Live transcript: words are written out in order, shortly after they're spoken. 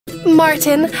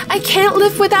Martin, I can't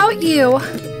live without you.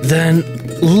 Then,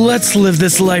 let's live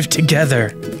this life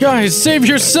together. Guys, save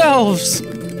yourselves!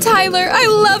 Tyler, I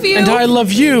love you! And I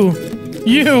love you!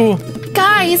 You!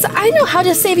 Guys, I know how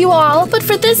to save you all, but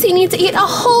for this you need to eat a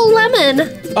whole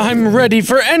lemon. I'm ready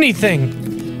for anything!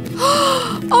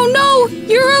 Oh no!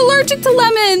 You're allergic to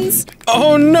lemons!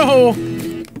 Oh no!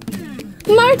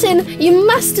 Martin, you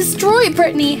must destroy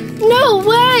Britney. No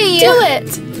way! Do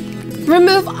it!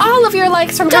 Remove all of your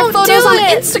likes from her photos on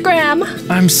Instagram.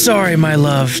 I'm sorry, my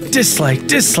love. Dislike,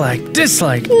 dislike,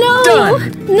 dislike. No!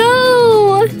 Done!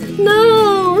 No!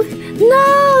 No!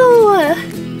 No!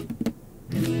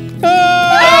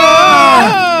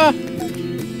 Ah!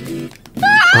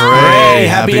 Hooray!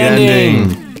 Happy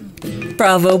ending!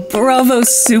 Bravo, bravo,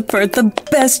 super. The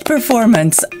best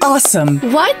performance. Awesome.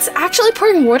 What? Actually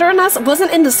pouring water on us wasn't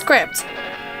in the script.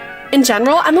 In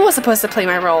general, Emma was supposed to play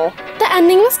my role. The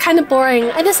ending was kind of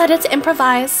boring. I decided to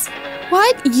improvise.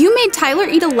 What? You made Tyler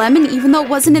eat a lemon even though it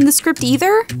wasn't in the script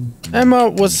either? Emma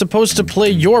was supposed to play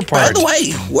your part. By the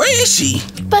way, where is she?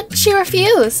 But she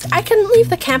refused. I couldn't leave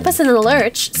the campus in a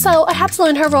lurch, so I had to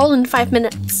learn her role in 5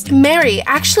 minutes. Mary,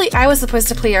 actually, I was supposed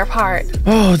to play your part.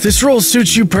 Oh, this role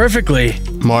suits you perfectly.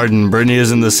 Martin, Britney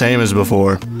isn't the same as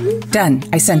before. Done.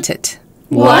 I sent it.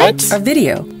 What? Our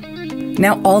video.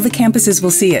 Now all the campuses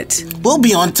will see it. We'll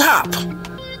be on top.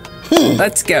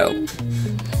 Let's go.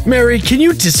 Mary, can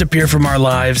you disappear from our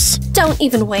lives? Don't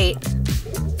even wait.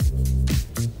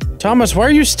 Thomas, why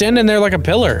are you standing there like a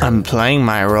pillar? I'm playing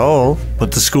my role.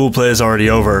 But the school play is already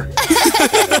over.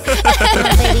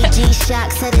 My baby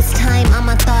G-Shock said it's time. All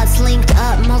my thoughts linked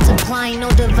up, multiplying, no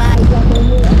divide.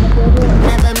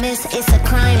 Never miss, it's a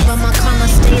crime, but my karma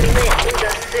stay lit. You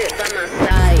just sit by my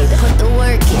side. Put the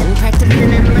work in,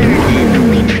 practicing and learning.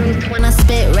 Only truth when I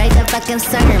spit, write the fucking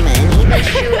sermon. Even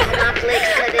shoot my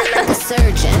flicks, cut it like a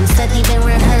surgeon. Said even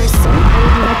rehearse,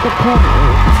 like a poem.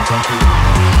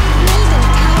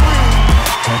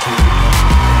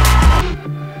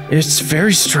 It's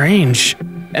very strange.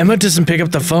 Emma doesn't pick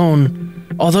up the phone,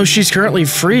 although she's currently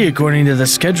free according to the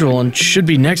schedule and should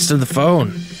be next to the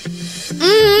phone.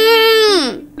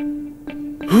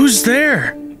 Who's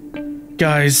there?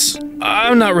 Guys,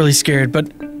 I'm not really scared, but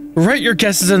write your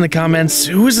guesses in the comments.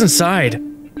 Who is inside?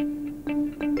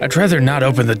 I'd rather not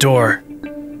open the door.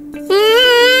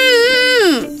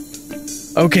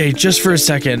 Okay, just for a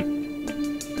second.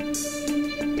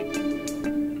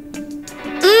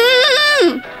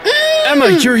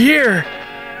 Emma, you're here!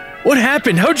 What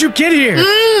happened? How'd you get here?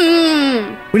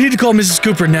 We need to call Mrs.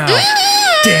 Cooper now.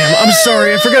 Damn, I'm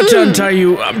sorry, I forgot to untie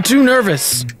you. I'm too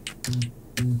nervous.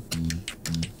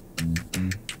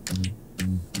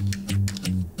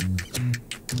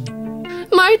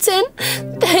 Martin,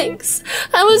 thanks.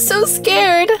 I was so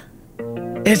scared.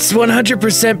 It's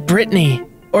 100% Britney.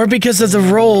 Or because of the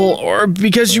role, or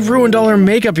because you ruined all her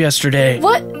makeup yesterday.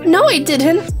 What? No, I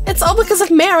didn't. It's all because of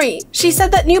Mary. She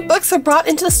said that new books were brought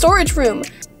into the storage room.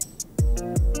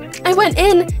 I went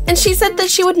in, and she said that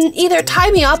she would either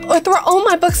tie me up or throw all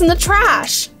my books in the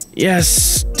trash.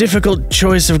 Yes, difficult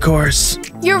choice, of course.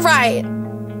 You're right.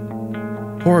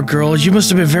 Poor girl, you must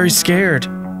have been very scared.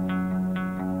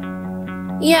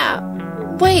 Yeah.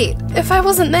 Wait, if I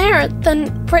wasn't there, then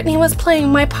Britney was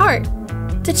playing my part.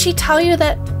 Did she tell you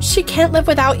that she can't live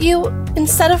without you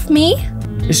instead of me?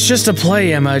 It's just a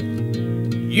play, Emma.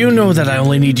 You know that I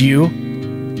only need you.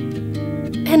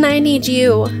 And I need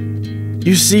you.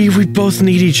 You see, we both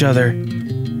need each other.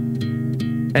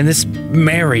 And this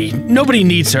Mary, nobody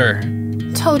needs her.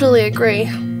 Totally agree.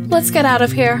 Let's get out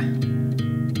of here.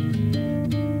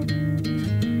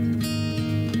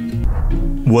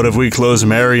 What if we close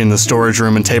Mary in the storage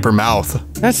room and tape her mouth?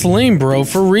 That's lame, bro,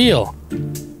 for real.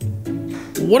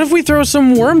 What if we throw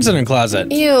some worms in a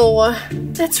closet? Ew.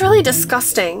 It's really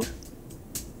disgusting.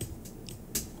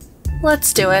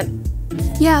 Let's do it.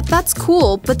 Yeah, that's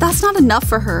cool, but that's not enough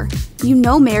for her. You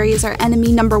know Mary is our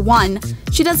enemy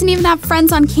 #1. She doesn't even have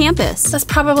friends on campus. That's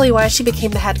probably why she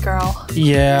became the head girl.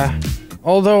 Yeah.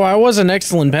 Although I was an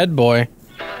excellent head boy.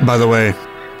 By the way,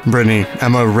 Britney,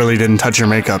 Emma really didn't touch your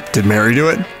makeup. Did Mary do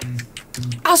it?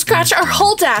 I'll scratch her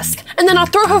whole desk, and then I'll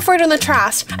throw her food in the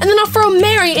trash, and then I'll throw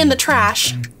Mary in the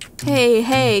trash.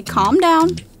 Hey, calm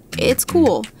down. It's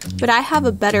cool, but I have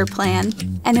a better plan,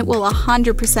 and it will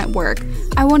 100% work.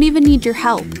 I won't even need your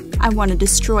help. I want to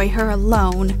destroy her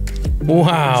alone.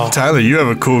 Wow. Tyler, you have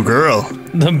a cool girl.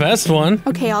 The best one.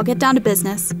 Okay, I'll get down to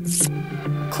business.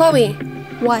 Chloe,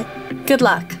 What? good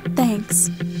luck. Thanks.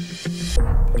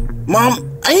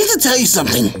 Mom, I need to tell you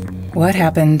something. What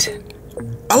happened?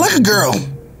 I like a girl.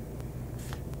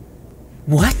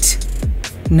 What?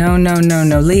 No.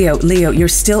 Leo, you're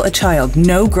still a child.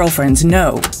 No girlfriends,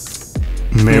 no.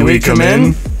 May we come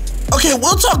in? Okay,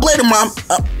 we'll talk later, Mom.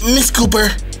 Miss Cooper.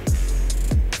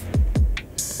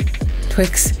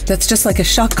 Twix, that's just like a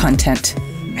shock content.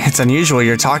 It's unusual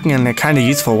you're talking in a kind of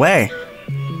youthful way.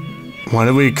 Why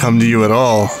did we come to you at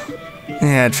all?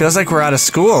 Yeah, it feels like we're out of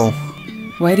school.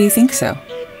 Why do you think so?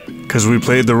 Because we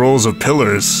played the roles of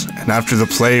pillars, and after the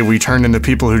play, we turned into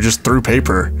people who just threw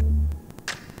paper.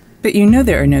 But you know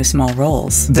there are no small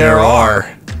roles. There are.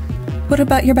 What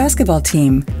about your basketball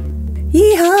team?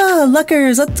 Yeehaw,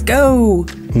 Luckers, let's go!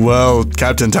 Well,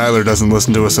 Captain Tayler doesn't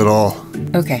listen to us at all.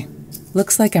 Okay,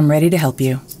 looks like I'm ready to help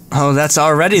you. Oh, that's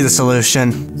already the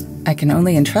solution. I can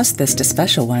only entrust this to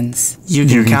special ones. You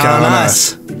can count on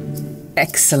us.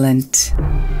 Excellent.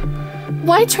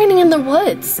 Why training in the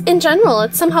woods? In general,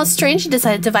 it's somehow strange you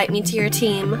decided to invite me to your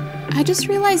team. I just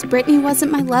realized Britney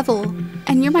wasn't my level,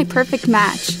 and you're my perfect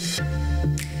match.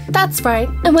 That's right,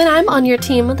 and when I'm on your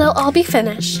team, they'll all be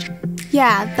finished.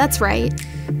 Yeah, that's right.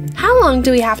 How long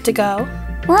do we have to go?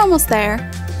 We're almost there.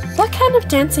 What kind of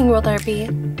dancing will there be?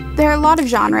 There are a lot of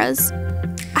genres.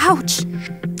 Ouch!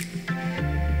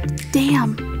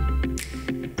 Damn.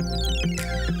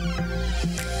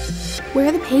 Where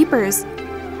are the papers?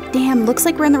 Damn, looks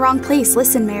like we're in the wrong place.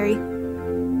 Listen, Mary.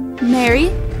 Mary?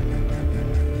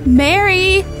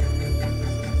 Mary!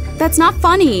 That's not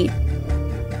funny.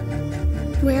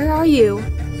 Where are you?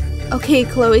 Okay,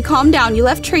 Chloe, calm down. You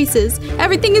left traces.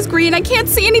 Everything is green. I can't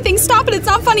see anything. Stop it. It's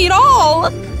not funny at all.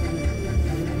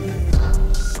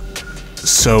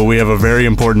 So we have a very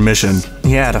important mission.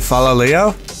 Yeah, to follow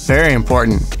Leo? Very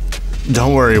important.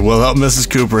 Don't worry, we'll help Mrs.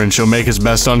 Cooper and she'll make us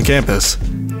best on campus.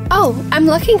 Oh, I'm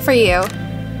looking for you.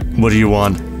 What do you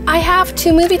want? I have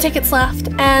 2 movie tickets left,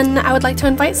 and I would like to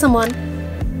invite someone.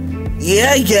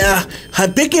 Yeah.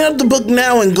 I'm picking up the book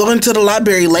now and going to the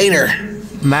library later.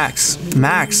 Max.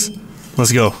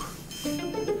 Let's go.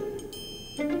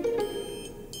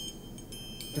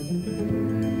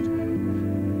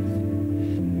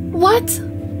 What?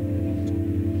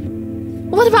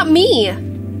 What about me?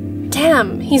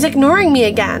 Damn, he's ignoring me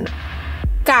again.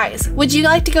 Guys, would you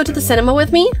like to go to the cinema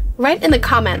with me? Write in the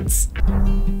comments.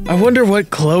 I wonder what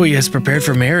Chloe has prepared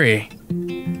for Mary.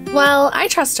 Well, I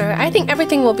trust her. I think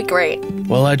everything will be great.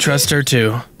 Well, I trust her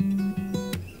too.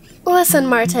 Listen,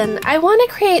 Martin, I want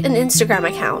to create an Instagram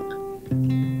account.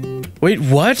 Wait,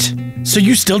 what? So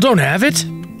you still don't have it?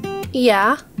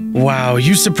 Yeah, Wow,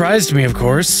 you surprised me, of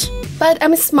course. but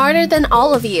I'm smarter than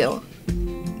all of you.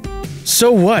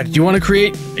 So what? You want to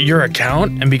create your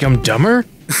account and become dumber?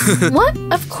 What?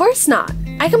 Of course not.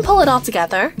 I can pull it all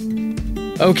together.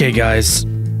 Okay, guys.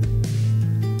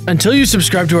 Until you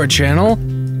subscribe to our channel,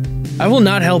 I will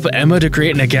not help Emma to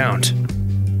create an account.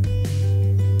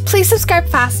 Please subscribe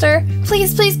faster.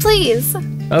 Please, please, please.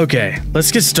 Okay,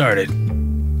 let's get started.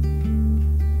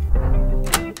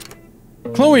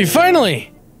 Chloe, finally!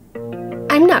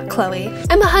 I'm not Chloe.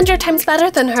 I'm 100 times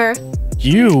better than her.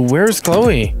 You, where's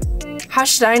Chloe? How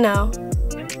should I know?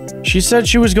 She said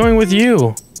she was going with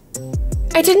you.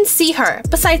 I didn't see her.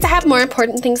 Besides, I have more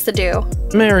important things to do.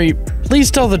 Mary, please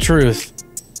tell the truth.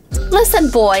 Listen,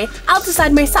 boy, I'll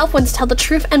decide myself when to tell the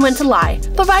truth and when to lie.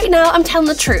 But right now, I'm telling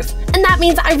the truth. And that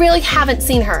means I really haven't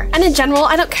seen her. And in general,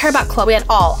 I don't care about Chloe at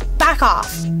all. Back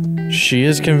off. She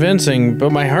is convincing,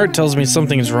 but my heart tells me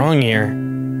something's wrong here.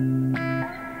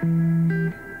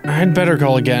 I'd better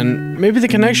call again. Maybe the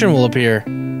connection will appear.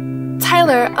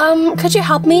 Tyler, could you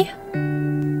help me?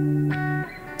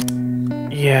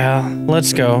 Yeah,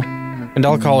 let's go. And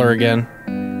I'll call her again.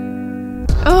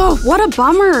 Oh, what a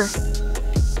bummer.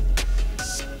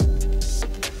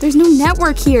 There's no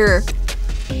network here.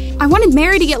 I wanted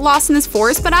Mary to get lost in this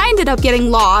forest, but I ended up getting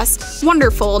lost.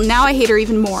 Wonderful. Now I hate her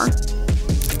even more.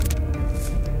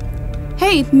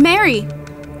 Hey, Mary.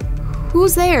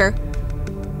 Who's there?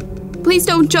 Please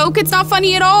don't joke. It's not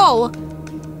funny at all.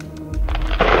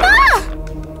 Ah!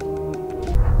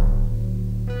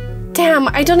 Damn,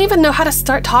 I don't even know how to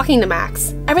start talking to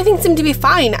Max. Everything seemed to be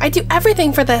fine. I do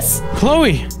everything for this.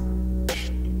 Chloe!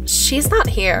 She's not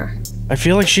here. I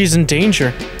feel like she's in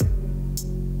danger.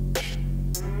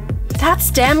 That's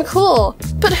damn cool.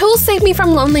 But who'll save me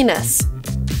from loneliness?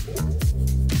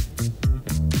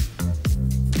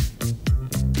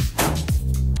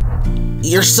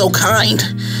 You're so kind.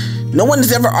 No one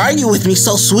has ever argued with me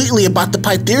so sweetly about the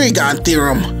Pythagorean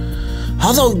theorem.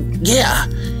 Although, yeah,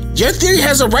 your theory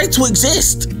has a right to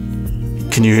exist.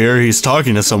 Can you hear he's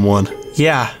talking to someone?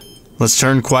 Yeah. Let's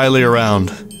turn quietly around.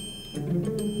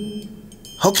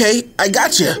 Okay, I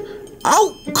got you.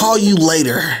 I'll call you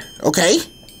later, okay?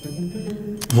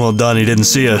 Well done, he didn't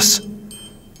see us.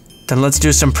 Then let's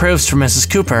do some proofs for Mrs.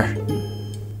 Cooper.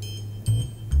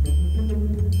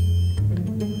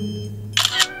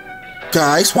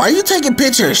 Guys, why are you taking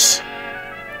pictures?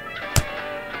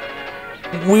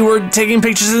 We were taking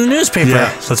pictures in the newspaper.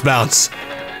 Yeah, let's bounce.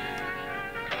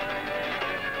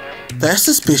 That's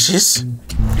suspicious.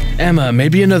 Emma,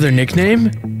 maybe another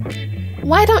nickname?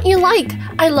 Why don't you like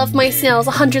I love my snails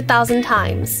 100,000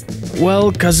 times?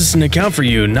 Well, 'cause it's an account for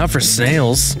you, not for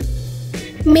snails.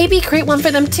 Maybe create one for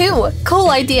them too.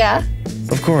 Cool idea.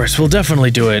 Of course, we'll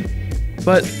definitely do it.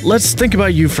 But let's think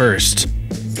about you first.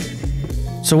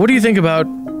 So what do you think about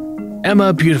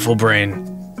Emma Beautiful Brain?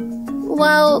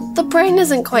 Well, the brain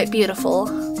isn't quite beautiful.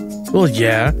 Well,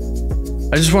 yeah.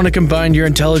 I just want to combine your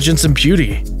intelligence and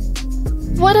beauty.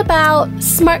 What about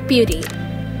Smart Beauty?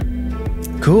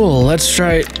 Cool, let's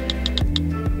try...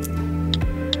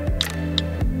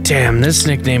 Damn, this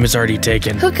nickname is already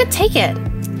taken. Who could take it?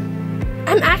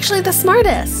 I'm actually the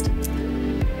smartest.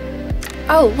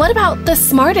 Oh, what about the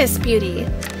Smartest Beauty?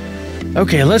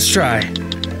 Okay, let's try.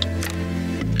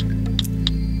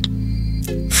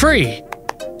 Free!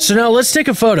 So now let's take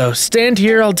a photo. Stand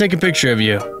here, I'll take a picture of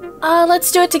you.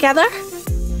 Let's do it together?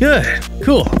 Good,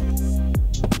 cool.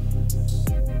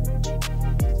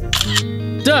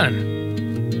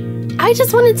 Done. I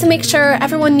just wanted to make sure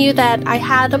everyone knew that I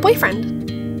had a boyfriend.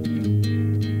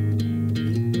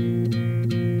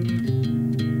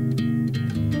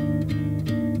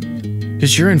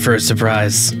 Because you're in for a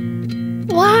surprise.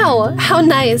 Wow, how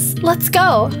nice. Let's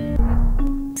go.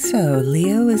 So,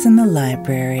 Leo is in the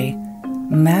library.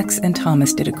 Max and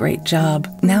Thomas did a great job.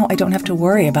 Now I don't have to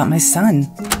worry about my son.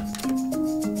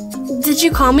 Did you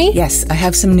call me? Yes, I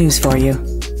have some news for you.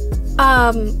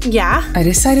 Yeah? I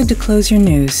decided to close your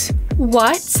news.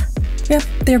 What? Yep,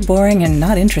 they're boring and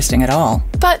not interesting at all.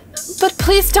 But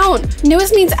please don't.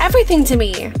 News means everything to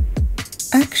me.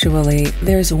 Actually,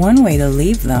 there's one way to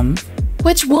leave them.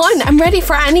 Which one? I'm ready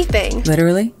for anything.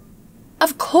 Literally?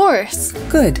 Of course.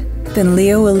 Good. Then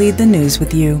Leo will lead the news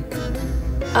with you.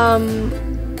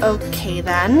 Okay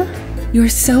then. You're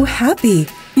so happy.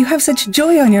 You have such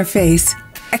joy on your face.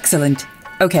 Excellent.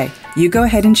 Okay, you go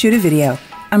ahead and shoot a video.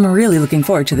 I'm really looking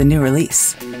forward to the new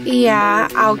release. Yeah,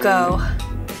 I'll go.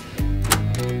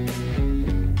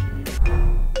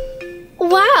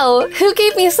 Wow, who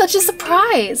gave me such a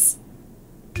surprise?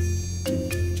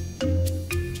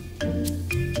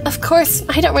 Of course,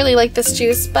 I don't really like this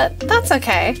juice, but that's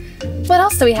okay. What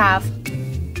else do we have?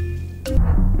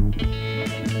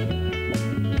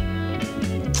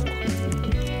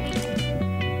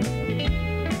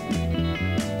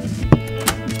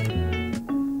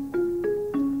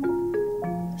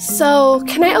 So,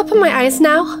 can I open my eyes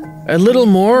now? A little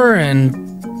more and...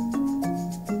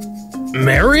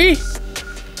 Mary?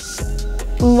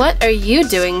 What are you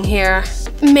doing here?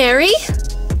 Mary?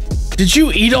 Did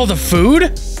you eat all the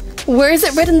food? Where is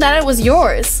it written that it was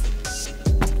yours?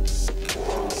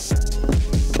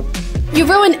 You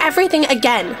ruined everything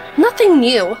again. Nothing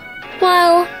new.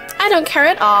 Well, I don't care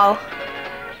at all.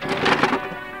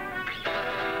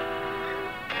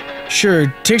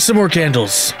 Sure, take some more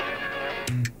candles.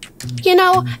 You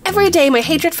know, every day my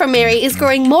hatred for Mary is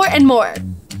growing more and more.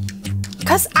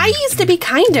 'Cause I used to be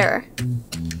kinder.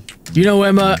 You know,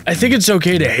 Emma, I think it's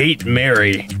okay to hate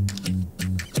Mary.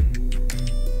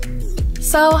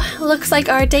 So, looks like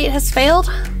our date has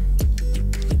failed?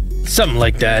 Something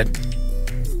like that.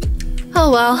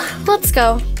 Oh well, let's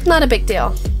go. Not a big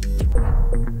deal.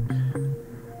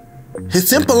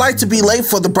 It's impolite to be late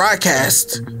for the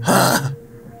broadcast.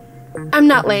 I'm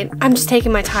not late. I'm just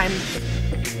taking my time.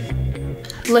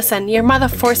 Listen, your mother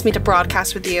forced me to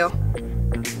broadcast with you.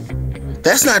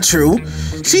 That's not true.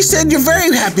 She said you're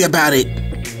very happy about it.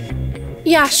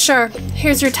 Yeah, sure.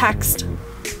 Here's your text.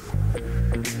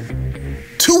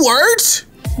 2 words?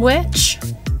 Which?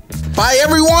 Bye,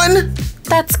 everyone.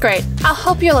 That's great. I'll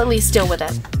hope you'll at least deal with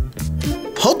it.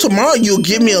 Hope tomorrow you'll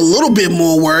give me a little bit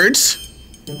more words.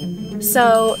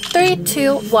 So, 3,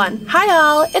 2, 1. Hi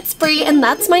all, it's Bree and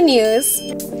that's my news.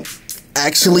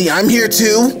 Actually, I'm here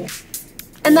too.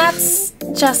 And that's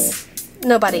just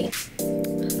nobody.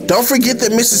 Don't forget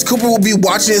that Mrs. Cooper will be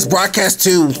watching this broadcast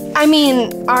too. I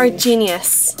mean, our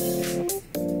genius.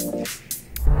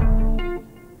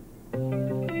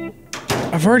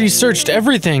 I've already searched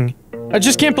everything. I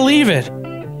just can't believe it.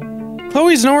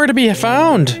 Chloe's nowhere to be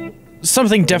found.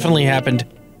 Something definitely happened.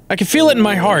 I can feel it in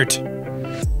my heart.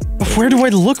 But where do I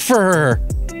look for her?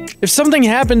 If something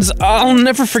happens, I'll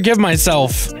never forgive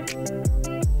myself.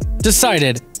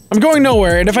 Decided. I'm going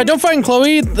nowhere, and if I don't find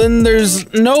Chloe, then there's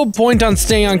no point on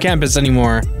staying on campus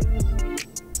anymore.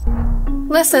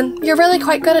 Listen, you're really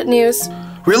quite good at news.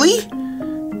 Really?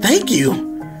 Thank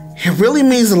you. It really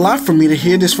means a lot for me to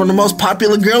hear this from the most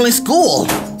popular girl in school.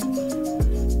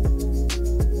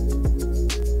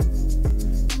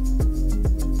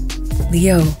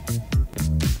 Leo,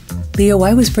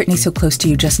 why was Britney so close to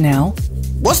you just now?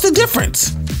 What's the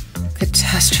difference?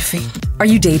 Catastrophe. Are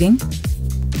you dating?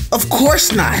 Of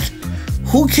course not.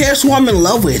 Who cares who I'm in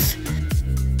love with?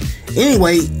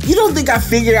 Anyway, you don't think I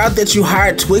figured out that you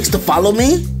hired Twix to follow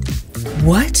me?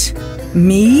 What?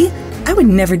 Me? I would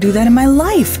never do that in my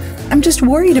life. I'm just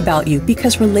worried about you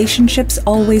because relationships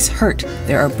always hurt.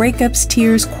 There are breakups,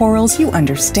 tears, quarrels, you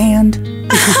understand.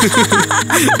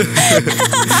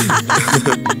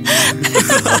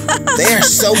 They are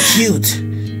so cute.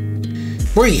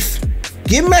 Brief.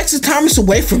 Get Max and Thomas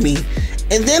away from me,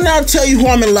 and then I'll tell you who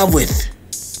I'm in love with.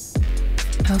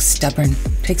 How stubborn.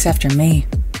 Takes after me.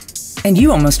 And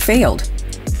you almost failed.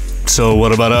 So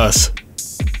what about us?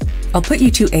 I'll put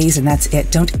you 2 A's and that's it.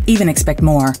 Don't even expect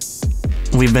more.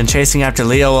 We've been chasing after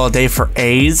Leo all day for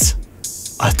A's?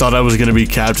 I thought I was gonna be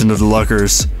captain of the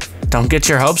Luckers. Don't get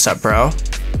your hopes up, bro.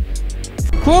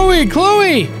 Chloe!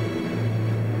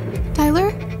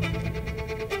 Tyler?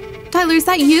 Tyler, is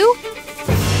that you?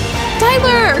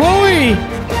 Tyler! Chloe!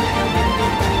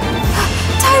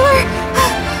 Tyler!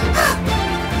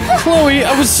 Chloe,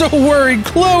 I was so worried.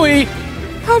 Chloe!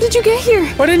 How did you get here?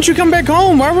 Why didn't you come back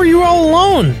home? Why were you all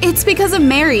alone? It's because of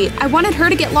Mary. I wanted her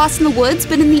to get lost in the woods,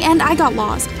 but in the end I got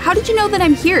lost. How did you know that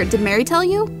I'm here? Did Mary tell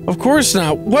you? Of course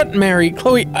not. What, Mary?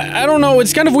 Chloe, I don't know.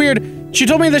 It's kind of weird. She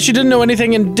told me that she didn't know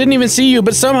anything and didn't even see you,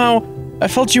 but somehow I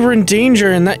felt you were in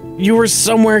danger and that you were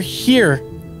somewhere here.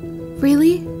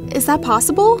 Really? Is that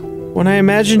possible? When I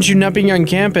imagined you not being on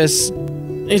campus,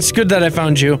 it's good that I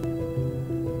found you.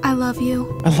 I love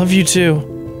you. I love you too.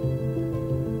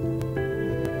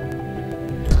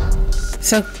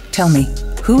 So, tell me,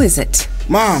 who is it?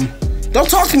 Mom, don't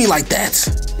talk to me like that.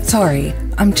 Sorry,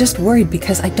 I'm just worried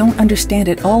because I don't understand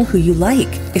at all who you like.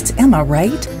 It's Emma,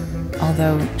 right?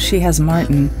 Although, she has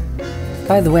Martin.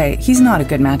 By the way, he's not a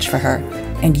good match for her.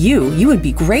 And you would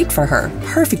be great for her.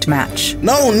 Perfect match.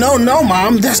 No,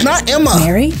 Mom, that's not Emma.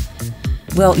 Mary?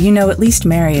 Well, you know, at least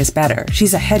Mary is better.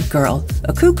 She's a head girl.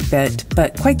 A kook bit,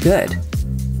 but quite good.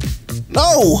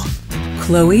 No!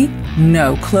 Chloe?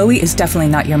 No, Chloe is definitely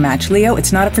not your match. Leo,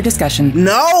 it's not up for discussion.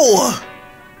 No!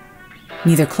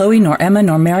 Neither Chloe nor Emma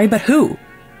nor Mary, but who?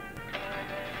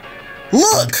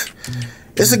 Look!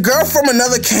 It's a girl from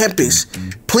another campus.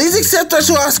 Please accept her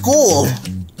to our school.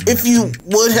 If you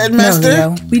would, Headmaster. No,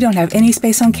 Leo, we don't have any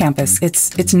space on campus.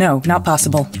 It's no, not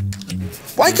possible.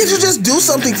 Why can't you just do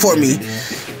something for me?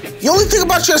 You only think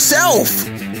about yourself.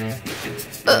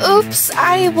 Oops,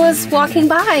 I was walking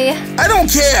by. I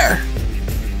don't care.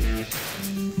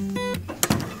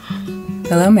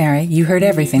 Hello, Mary. You heard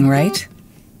everything, right?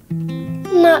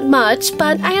 Not much,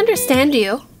 but I understand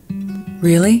you.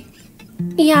 Really?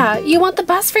 Yeah, you want the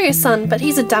best for your son, but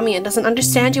he's a dummy and doesn't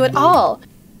understand you at all.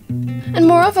 And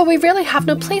moreover, we really have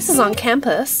no places on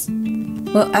campus.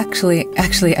 Well, actually,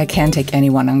 I can take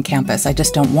anyone on campus. I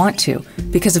just don't want to.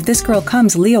 Because if this girl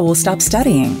comes, Leo will stop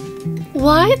studying.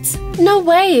 What? No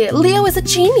way. Leo is a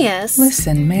genius.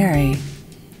 Listen, Mary.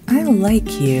 I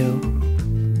like you.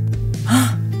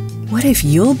 What if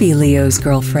you'll be Leo's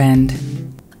girlfriend?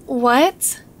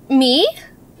 What? Me?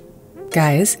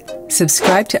 Guys,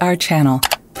 subscribe to our channel,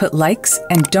 put likes,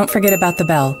 and don't forget about the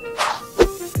bell.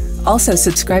 Also,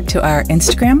 subscribe to our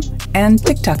Instagram and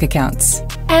TikTok accounts.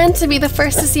 And to be the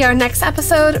first to see our next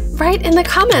episode, write in the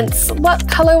comments, what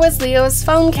color was Leo's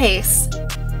phone case?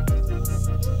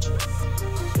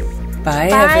 Bye,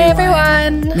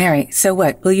 everyone. Mary, so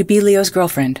what? Will you be Leo's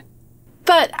girlfriend?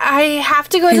 But I have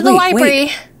to go to the library.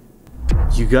 Wait.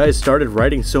 You guys started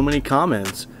writing so many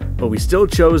comments, but we still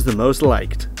chose the most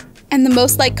liked. And the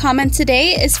most liked comment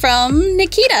today is from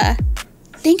Nikita.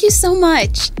 Thank you so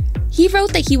much. He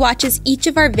wrote that he watches each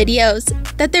of our videos,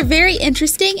 that they're very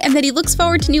interesting, and that he looks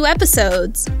forward to new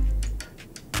episodes.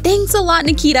 Thanks a lot,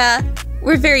 Nikita.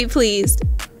 We're very pleased.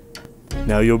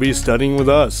 Now you'll be studying with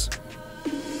us.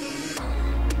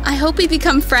 I hope we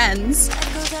become friends.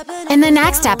 In the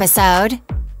next episode...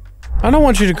 I don't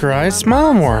want you to cry.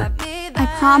 Smile more. I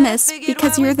promise,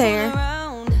 because you're there.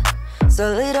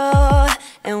 So little,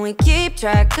 and we keep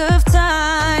track of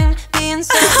time. Being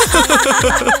so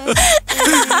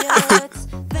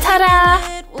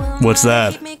Ta-da! What's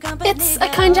that? It's a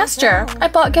kind gesture. I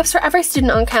bought gifts for every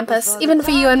student on campus, even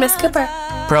for you and Miss Cooper.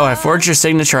 Bro, I forged your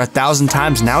signature 1,000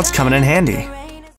 times, now it's coming in handy.